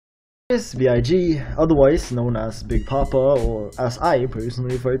Notorious B.I.G, otherwise known as Big Papa, or as I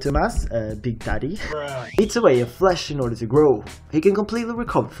personally refer to him as, Big Daddy, eats away at flesh in order to grow. He can completely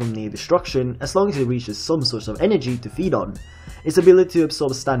recover from near destruction as long as he reaches some source of energy to feed on. Its ability to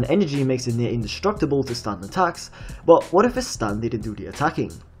absorb stand energy makes it near indestructible to stand attacks, but what if his stand didn't do the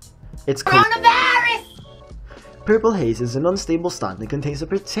attacking? It's coronavirus! Purple Haze is an unstable stand that contains a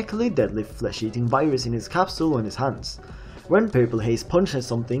particularly deadly flesh-eating virus in its capsule on his hands. When Purple Haze punches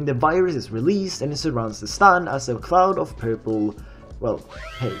something, the virus is released and it surrounds the stand as a cloud of purple,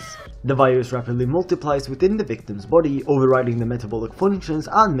 haze. The virus rapidly multiplies within the victim's body, overriding the metabolic functions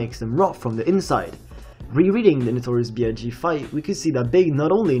and makes them rot from the inside. Rereading the Notorious B.I.G fight, we could see that Big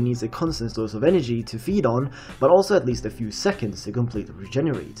not only needs a constant source of energy to feed on, but also at least a few seconds to completely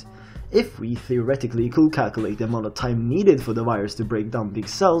regenerate. If we theoretically could calculate the amount of time needed for the virus to break down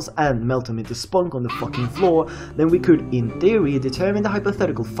Big's cells and melt them into spunk on the fucking floor, then we could, in theory, determine the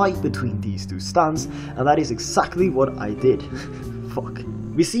hypothetical fight between these two stands, and that is exactly what I did. Fuck.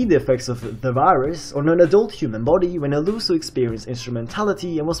 We see the effects of the virus on an adult human body when Eluso experienced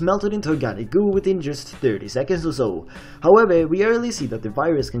instrumentality and was melted into organic goo within just 30 seconds or so. However, we early see that the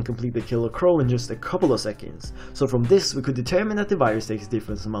virus can completely kill a crow in just a couple of seconds, so from this we could determine that the virus takes a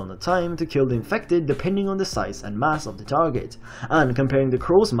different amount of time to kill the infected depending on the size and mass of the target. And comparing the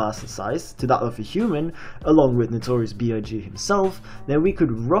crow's mass and size to that of a human, along with Notorious B.I.G himself, then we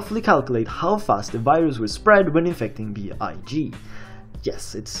could roughly calculate how fast the virus would spread when infecting B.I.G.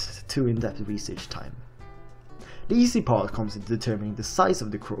 Yes, it's too in-depth research time. The easy part comes into determining the size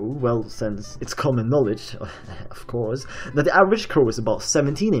of the crow, well, since it's common knowledge, of course, that the average crow is about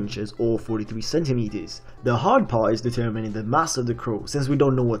 17 inches or 43 centimeters. The hard part is determining the mass of the crow, since we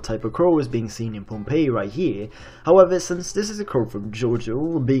don't know what type of crow is being seen in Pompeii right here. However, since this is a crow from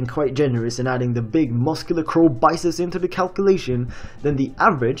Jojo, being quite generous and adding the big muscular crow biceps into the calculation, then the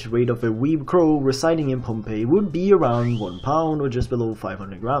average weight of a weeb crow residing in Pompeii would be around 1 pound or just below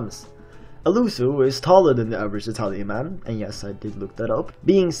 500 grams. Eluso is taller than the average Italian man, and yes, I did look that up,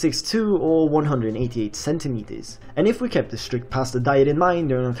 being 6'2 or 188 centimeters. And if we kept the strict pasta diet in mind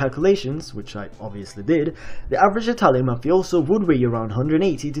during our calculations, which I obviously did, the average Italian mafioso would weigh around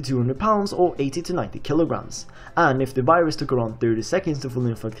 180 to 200 pounds or 80 to 90 kilograms. And if the virus took around 30 seconds to fully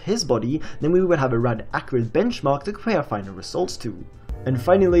infect his body, then we would have a rather accurate benchmark to compare final results to. And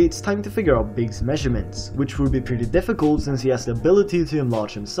finally, it's time to figure out Big's measurements, which would be pretty difficult since he has the ability to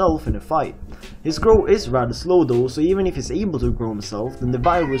enlarge himself in a fight. His growth is rather slow though, so even if he's able to grow himself, then the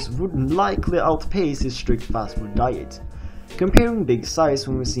virus would likely outpace his strict fast food diet. Comparing Big's size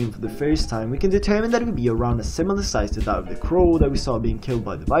when we see him for the first time, we can determine that it would be around a similar size to that of the crow that we saw being killed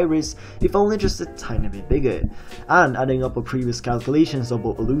by the virus, if only just a tiny bit bigger. And adding up our previous calculations of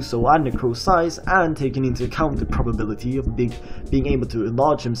both Eluso and the crow's size, and taking into account the probability of Big being able to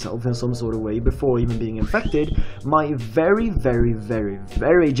enlarge himself in some sort of way before even being infected, my very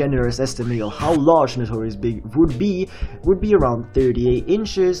generous estimate of how large Notorious Big would be around 38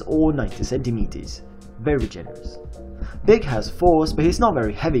 inches or 90 centimeters. Very generous. Big has force, but he's not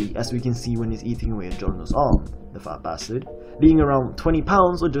very heavy, as we can see when he's eating away at Jono's arm, the fat bastard, being around 20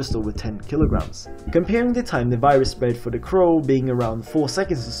 pounds or just over 10 kilograms. Comparing the time the virus spread for the crow being around 4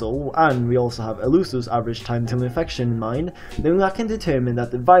 seconds or so, and we also have Eluso's average time till infection in mind, then I can determine that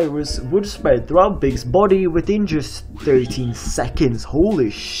the virus would spread throughout Big's body within just 13 seconds.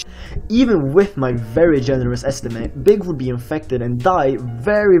 Holy sh! Even with my very generous estimate, Big would be infected and die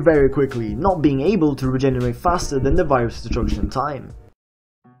very quickly, not being able to regenerate faster than the virus destruction time.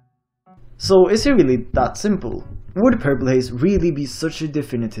 So is it really that simple? Would Purple Haze really be such a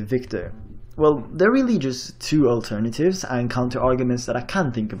definitive victor? Well, there are really just two alternatives and counter-arguments that I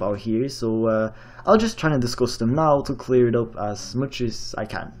can think about here, so I'll just try to discuss them now to clear it up as much as I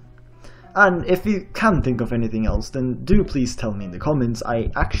can. And if you can think of anything else, then do please tell me in the comments.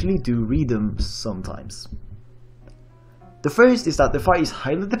 I actually do read them sometimes. The first is that the fight is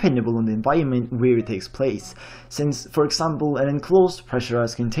highly dependable on the environment where it takes place, since, for example, an enclosed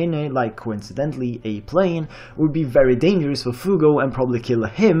pressurized container like coincidentally a plane would be very dangerous for Fugo and probably kill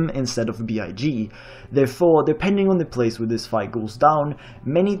him instead of B.I.G. Therefore, depending on the place where this fight goes down,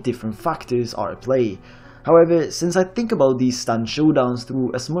 many different factors are at play. However, since I think about these stand showdowns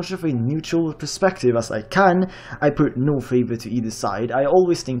through as much of a neutral perspective as I can, I put no favor to either side. I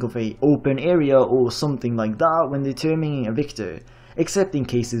always think of an open area or something like that when determining a victor, except in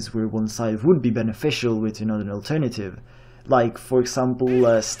cases where one side would be beneficial with another alternative. Like, for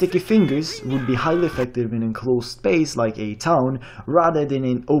example, sticky fingers would be highly effective in an enclosed space like a town rather than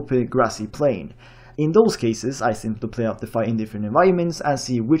an open grassy plain. In those cases, I simply play out the fight in different environments and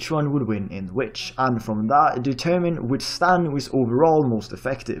see which one would win in which, and from that determine which stand was overall most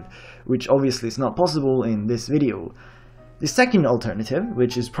effective, which obviously is not possible in this video. The second alternative,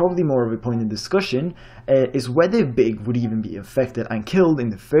 which is probably more of a point of discussion, is whether Big would even be infected and killed in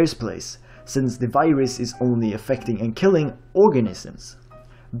the first place, since the virus is only affecting and killing organisms.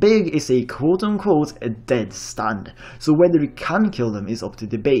 Big is a quote-unquote a dead stand, so whether it can kill them is up to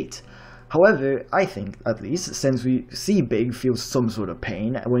debate. However, I think, at least, since we see Big feel some sort of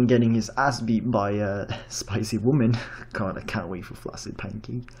pain when getting his ass beat by a spicy woman, god, I can't wait for Flaccid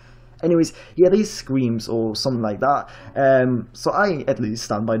Panky. Anyways, he at least screams or something like that, so I at least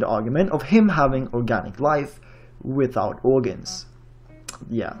stand by the argument of him having organic life without organs.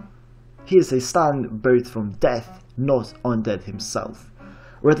 Yeah, he is a stand birthed from death, not undead himself.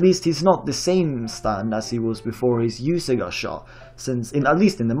 Or at least he's not the same stand as he was before his user got shot, since at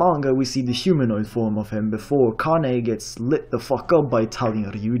least in the manga we see the humanoid form of him before Kane gets lit the fuck up by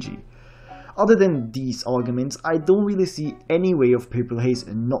Italian Ryuji. Other than these arguments, I don't really see any way of Purple Haze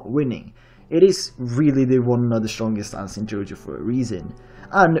not winning. It is really the one of the strongest stands in JoJo for a reason,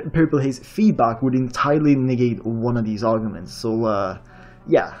 and Purple Haze feedback would entirely negate one of these arguments, so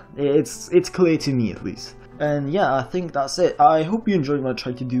yeah, it's clear to me at least. And yeah, I think that's it. I hope you enjoyed what I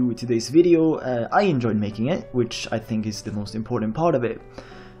tried to do with today's video. I enjoyed making it, which I think is the most important part of it.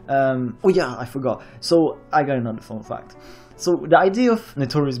 Oh yeah, I forgot. So I got another fun fact. So the idea of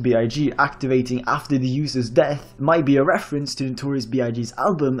Notorious B.I.G activating after the user's death might be a reference to Notorious B.I.G's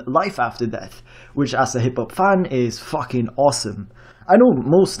album Life After Death, which as a hip hop fan is fucking awesome. I know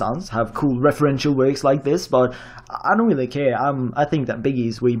most stands have cool referential works like this, but I don't really care. I think that Biggie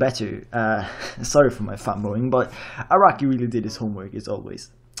is way better. Sorry for my fanboying, but Araki really did his homework as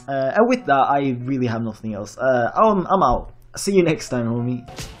always. And with that, I really have nothing else. I'm out. See you next time, homie.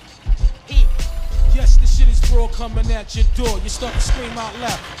 Yes, this shit is raw coming at your door. You start to scream out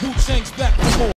loud. Who sings back before?